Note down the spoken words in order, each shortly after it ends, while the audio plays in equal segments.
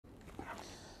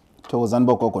Thokozani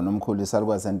bogogo nomkhulu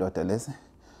isalukazi sendoda lesi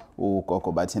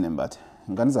uGogo Bathini Mbatha.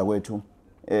 Ngani zakwethu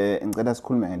ngicela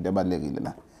sikhulume ngento ebalekile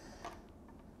la.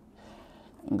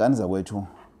 Ngani zakwethu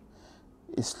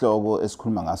isihloko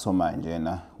esikhuluma ngaso manje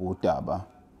na udaba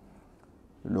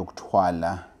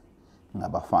lokuthwala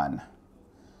ngabafana.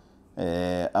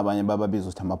 Abanye bababiza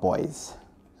ukuthi ama boys.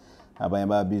 Abanye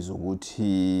bababiza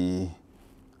ukuthi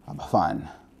abafana.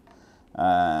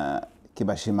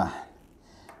 Kibashima.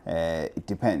 It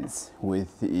depends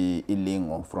with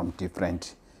lingo from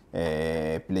different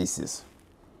places.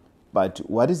 But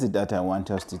what is it that I want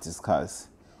us to discuss?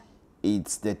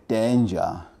 It's the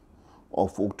danger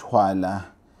of ukuthwala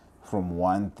from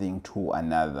one thing to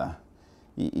another.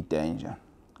 Danger.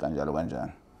 Kanjalo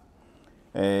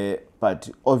kanjalo. But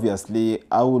obviously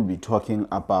I will be talking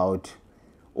about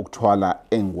ukuthwala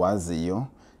engwaziyo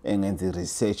engenzi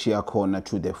research yakhona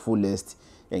to the fullest.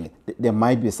 There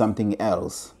might be something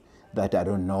else that I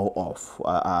don't know of.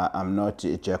 I'm not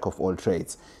a jack of all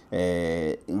trades.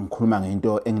 Ngikhuluma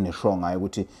ngento enginesho ngayo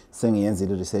ukuthi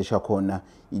sengiyenzile research yakhona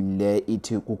ile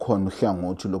ithi kukhona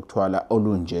uhlangothi lokuthwala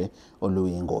olunje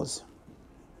oluyingozi.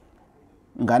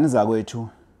 Ngani zakwethu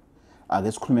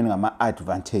ake sikhulumeni ngama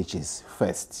advantages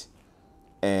first.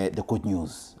 The good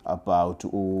news about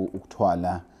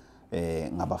ukuthwala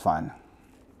ngabafana.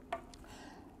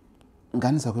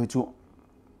 Ngani zakwethu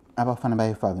abafana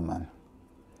bayifaka imali.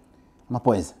 Ama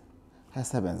boys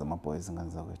ayasebenza ama boys ngani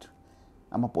zakwethu.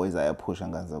 Ama boys ayaphusha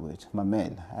ngani zakwethu.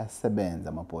 Mamela ayasebenza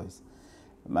ama boys.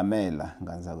 Mamela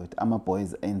ngani zakwethu. Ama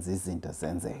boys enza izinto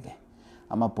zenzeke.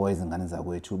 Ama boys ngani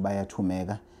zakwethu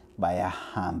bayathumeka,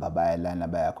 bayahamba, bayalana,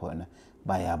 bayakhona,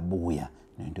 bayabuya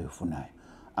nento oyifunayo.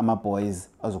 Ama boys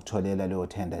azokutholela leyo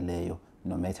tender leyo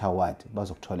no matter what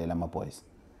bazokutholela ama boys.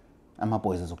 Ama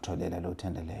boys azokutholela leyo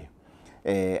tender leyo.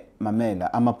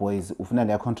 Mamela ama boys ufuna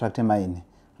leya contract emayini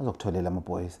azokutholela ama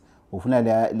boys. Ufuna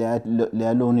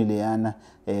leya loan leyana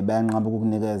bayanqaba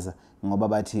ukukunikeza ngoba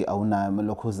bathi awunayo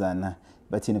lokhuzana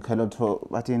bathini khalotho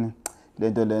bathini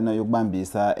lento lena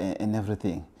yokubambisa and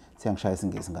everything. Siyangishaya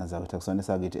isingisi ngani zakwethu akusona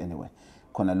sakithi anyway.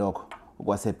 Khona lokho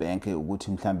ukwase bank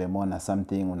ukuthi mhlambe mona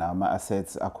something unama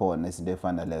assets akhona izinto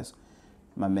efana lezo.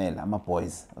 Mamela ama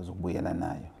boys azokubuyela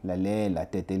nayo. Lalela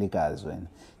tetelikazi wena.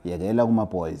 Yekela kuma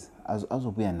boys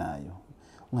azobuya nayo.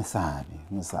 Ungesabi.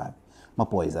 Ma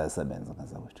boys ayasebenza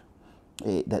ngazakwethu.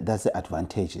 That's the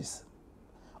advantages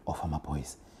of ama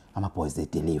boys. Ama boys they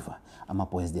deliver. Ama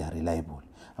boys they are reliable.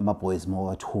 Ama boys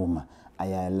mawathuma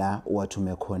ayala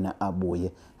wathume khona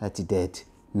abuye athi dad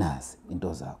nazi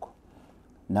into zakho.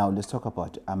 Now let's talk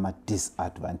about ama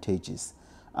disadvantages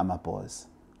ama boys.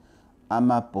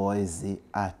 Ama boys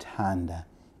athanda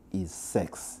is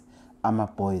sex. Ama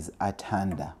boys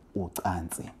athanda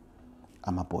ucansi.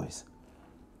 Ama boys.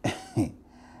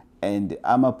 And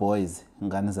ama boys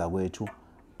ngani zakwethu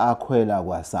akhwela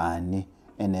kwasani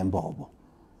enembobo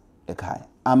ekhaya.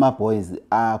 Ama boys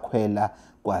akhwela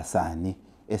kwasani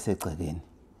esegcekeni.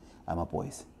 Ama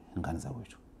boys ngani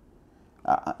zakwethu.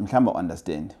 Mhlamba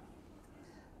understand.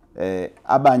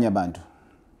 Abanye abantu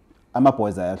ama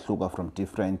boys ayahluka from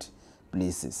different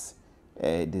places.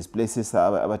 These places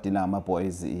abadila ama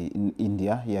boys in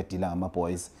India yadila ama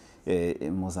boys,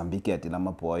 Mozambique yadila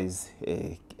ama boys,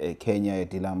 Kenya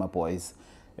yadila ama boys,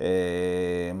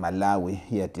 Malawi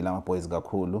yadila ama boys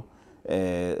kakhulu,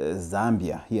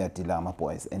 Zambia yadila ama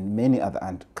boys, and many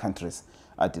other countries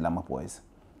adila ama boys.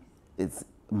 It's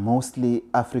mostly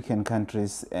African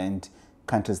countries and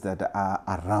countries that are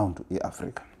around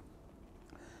Africa.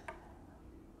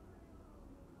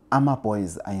 Ama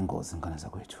boys ayingozi ngane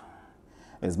zakwethu.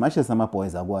 As much as ama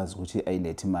boys akwazi ukuthi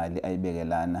ayilethe imali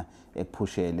ayibekelana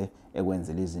ekuphushele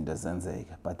ekwenzela izinto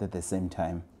zenzeke, but at the same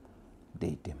time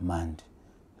they demand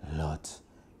lots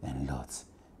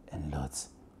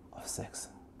of sex.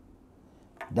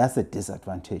 That's a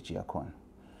disadvantage yakhona.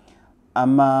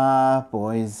 Ama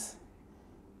boys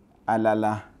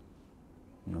alala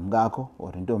nomkakho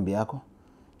or intombi yakho,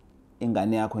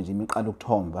 ingane yakho nje imiqala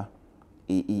ukuthomba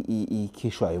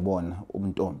ikhishwa yibona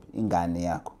umntombi ingane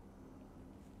yakho.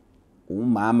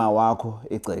 Umama wakho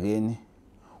egcekeni,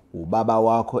 ubaba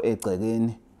wakho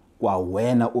egcekeni,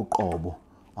 kwawena uqobo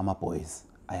ama boys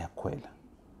ayakhwela.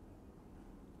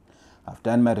 I've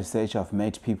done my research, I've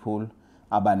met people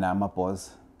abanama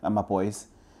boys,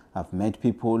 I've met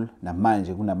people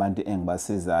namanje kunabantu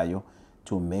engibasizayo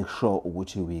to make sure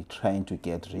ukuthi we trying to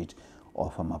get rid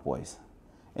of ama boys.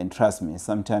 And trust me,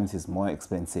 sometimes it's more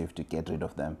expensive to get rid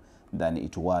of them than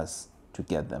it was to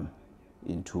get them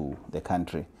into the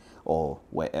country or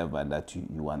wherever that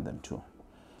you want them to.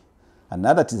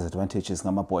 Another disadvantage is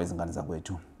ngama boys ngane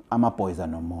zakwethu. Ama boys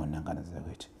anomona ngane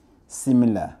zakwethu.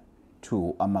 Similar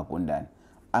kuthiwa amagundane.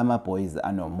 Ama-boys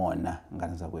anomona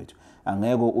ngane zakwethu.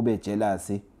 Angeke ube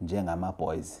jealous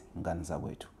njengama-boys ngane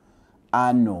zakwethu.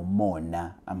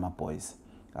 Anomona ama-boys.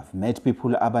 I've met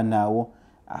people abanawo.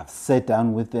 I've sat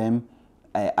down with them.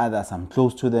 Others I'm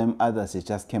close to them. Others they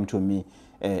just came to me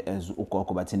as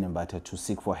Gogo Bathini Mbatha to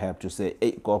seek for help, to say,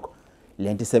 hey Gogo,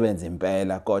 lento isebenza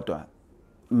impela kodwa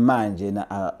manje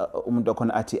na umuntu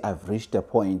okhona athi I've reached a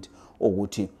point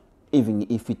ukuthi even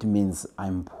if it means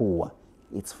I'm poor,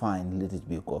 it's fine, let it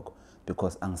be Gogo,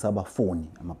 because angisabafuni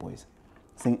ama-boys.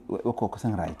 Gogo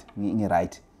sengiright,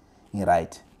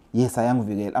 ngiright. Yes,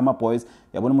 ayangivikela ama-boys.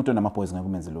 Yabona umuntu onama-boys ngeke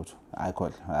umenze lutho. Hayi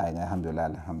khodla, hayi ngihamba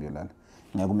yolala.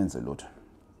 Ngeke umenze lutho.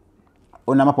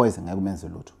 Onama-boys ngeke umenze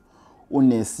lutho.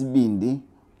 Unesibindi,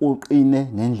 uqine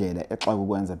ngendlela exaka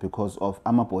ukwenza because of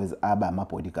ama-boys aba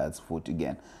ama-bodyguards futhi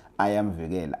again.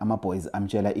 Ayamvikela. Ama-boys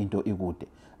amtshela into ikude.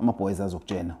 Ama-boys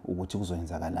azokutshena ukuthi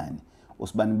kuzoyenzakalani.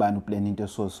 Usibani uplan into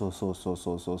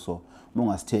so.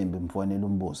 Mungasithembi mfonela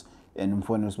umbuzo. And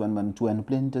umfonela usibani uthi wena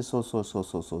uplan into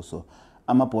so.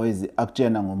 Ama-boys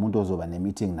akutshena ngomuntu ozoba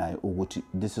ne-meeting naye ukuthi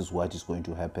this is what is going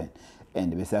to happen.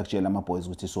 And bese akutshela ama-boys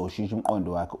ukuthi so shintsha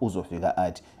umqondo wakhe uzofika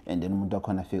athi, and then umuntu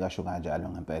wakhona afika asho kanjalo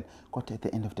ngempela. Kodwa at the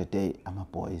end of the day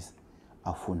ama-boys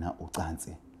afuna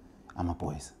ucansi.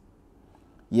 Ama-boys,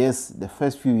 yes, the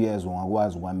first few years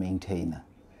ungakwazi ukwa-maintainer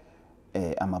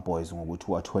ama-boys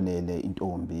ngokuthi watholele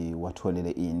intombi,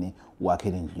 watholele ini,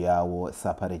 wakhele indlu yawo,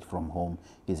 separate from home,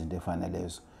 izinto efana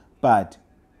lezo. But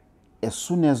as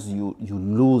soon as you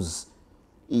lose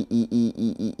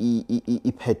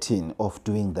a pattern of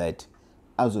doing that,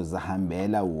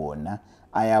 azozahambela wona,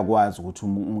 ayakwazi ukuthi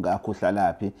umngakho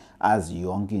uhlalaphi, azi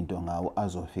yonke into ngawo,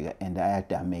 azofika and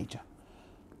ayadamage.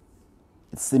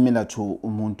 It's similar to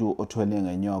umuntu othwele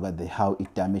ngenyoka, the how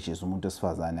it damages umuntu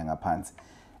esifazane ngaphansi.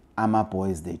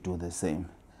 Ama-boys, they do the same.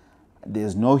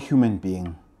 There's no human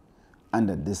being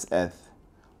under this earth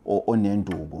or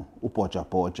onenduku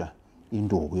ubhoja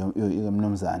induku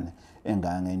yomnumzane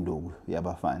engange induku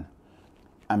yabafana.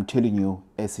 I'm telling you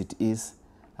as it is.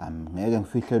 Ngeke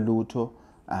ngifihle lutho,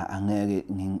 angeke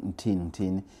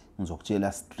ngithini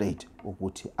ngizokutshela straight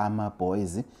ukuthi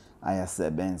ama-boys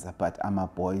ayasebenza, but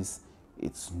ama-boys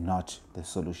it's not the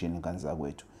solution ngane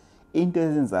zakwethu. Into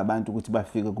ezenza abantu ukuthi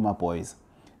bafike kuma-boys,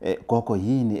 Gogo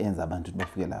yini enza abantu ukuthi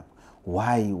bafike lapho?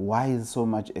 Why is so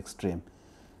much extreme?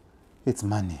 It's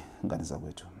money ngane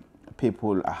zakwethu.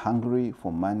 People are hungry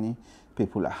for money.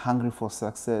 People are hungry for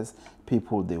success.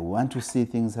 People, they want to see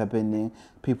things happening.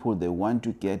 People, they want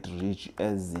to get rich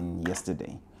as in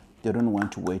yesterday. They don't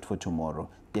want to wait for tomorrow.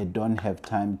 They don't have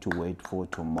time to wait for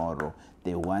tomorrow.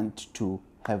 They want to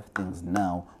have things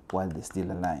now while they're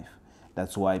still alive.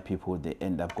 That's why people, they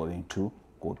end up going to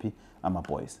Gopi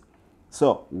ama-boys.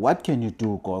 So what can you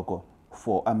do, Gogo,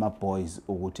 for ama-boys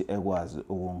ukuthi ekwazi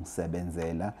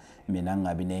ukungisebenzela mina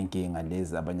ngingabi nenkinga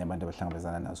lezi abanye abantu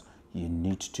abahlangabezana nazo? You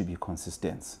need to be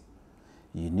consistent.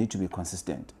 You need to be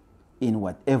consistent. In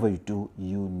whatever you do,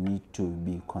 you need to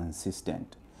be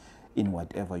consistent. In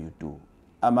whatever you do.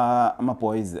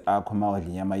 Ama-boys akho mawadla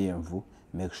inyama yemvu,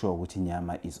 make sure ukuthi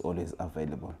inyama is always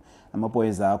available.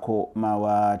 Ama-boys akho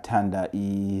mawathanda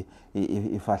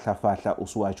ifahla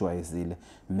usuwajwayezile,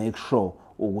 make sure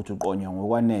ukuthi uqonywa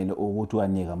ngokwanele ukuthi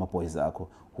wanika ama-boys akho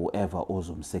whoever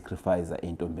ozomsacrifice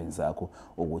intombeni zakho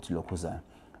ukuthi lokho uzana.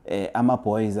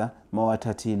 Ama-boys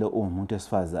mawathathile umuntu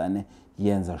esifazane,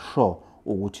 yenza sure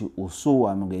ukuthi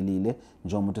usuwamukelile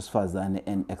njengomuntu esifazane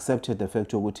and accepted the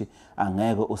fact ukuthi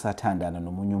angeke usathandana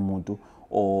nomunye umuntu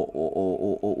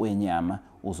wenyama,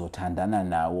 uzothandana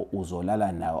nawo,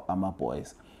 uzolala nawo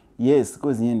ama-boys. Yes,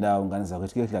 kwezinye indawo ngane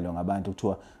zakwethu kudlalwa ngabantu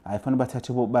kuthiwa ayifana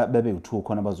bathathe bebe u2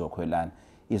 khona bazokhwelana.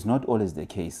 It's not always the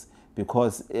case,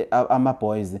 because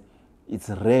ama-boys, it's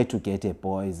rare to get a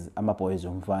boys, ama-boys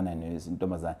umfana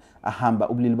nezintombazana ahamba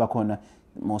ubulili bakhona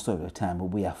most of the time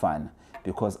ubuyafana,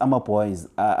 because ama-boys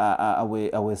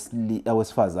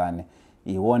awesifazane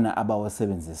iwona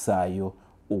abawasebenzisayo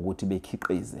ukuthi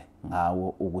bekhiqize ngawo,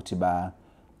 ukuthi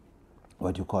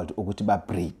ukuthi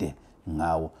babreed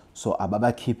ngawo. So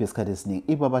ababakhipha esikhathi esiningi.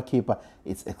 If abakhipha,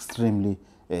 it's extremely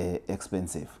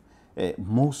expensive.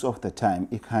 Most of the time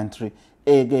i-country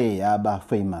eke yaba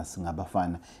famous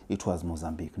ngabafana, it was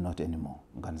Mozambique, not anymore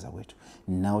ngane zakwethu,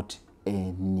 not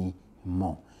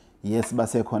anymore. Yes,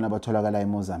 basekhona batholakala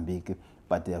eMozambique,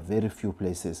 but there are very few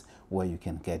places where you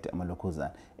can get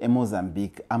amalokhuzana.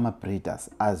 eMozambique ama-breeders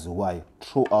aziwayo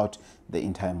throughout the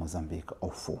entire Mozambique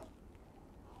of 4.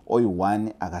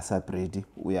 Oyi-1 akasabreedi,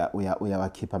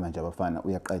 uyawakhipha manje abafana,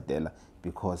 uyaqedela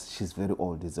because she's very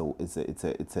old. It's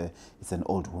an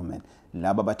old woman.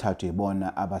 Laba bathathu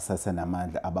ibona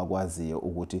abasasenamandla abakwaziyo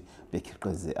ukuthi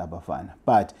bekhiqize abafana.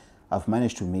 But I've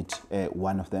managed to meet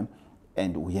one of them,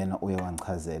 and uyena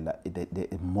uyawangichazela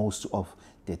most of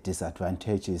the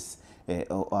disadvantages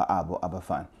abo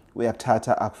abafana.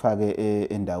 Uyakuthatha akufake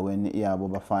endaweni yabo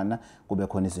bafana, kube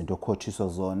khona izinto okhotshiswa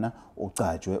zona,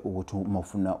 ucatshwe ukuthi uma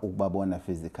ufuna ukubabona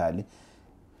physically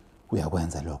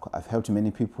uyakwenza lokho. I've helped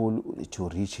many people to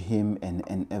reach him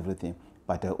and everything,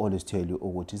 but I always tell you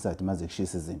ukuthi izathi maze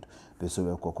kushisa izinto bese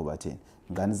ugogo bathini.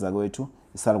 Ngani zakwethu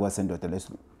isalukwa sendoda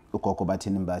leso ugogo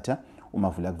bathini Mbatha,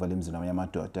 umavula kuvala imizini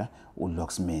yamadoda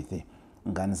uLocksmith.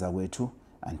 Ngani zakwethu,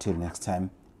 until next time,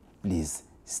 please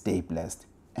stay blessed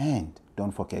and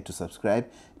don't forget to subscribe,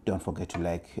 don't forget to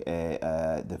like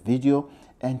the video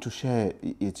and to share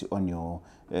it on your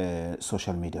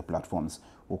social media platforms.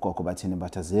 Gogo Bathini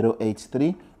Mbatha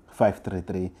 083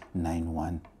 533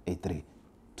 9183.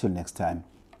 Till next time,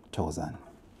 Tozan.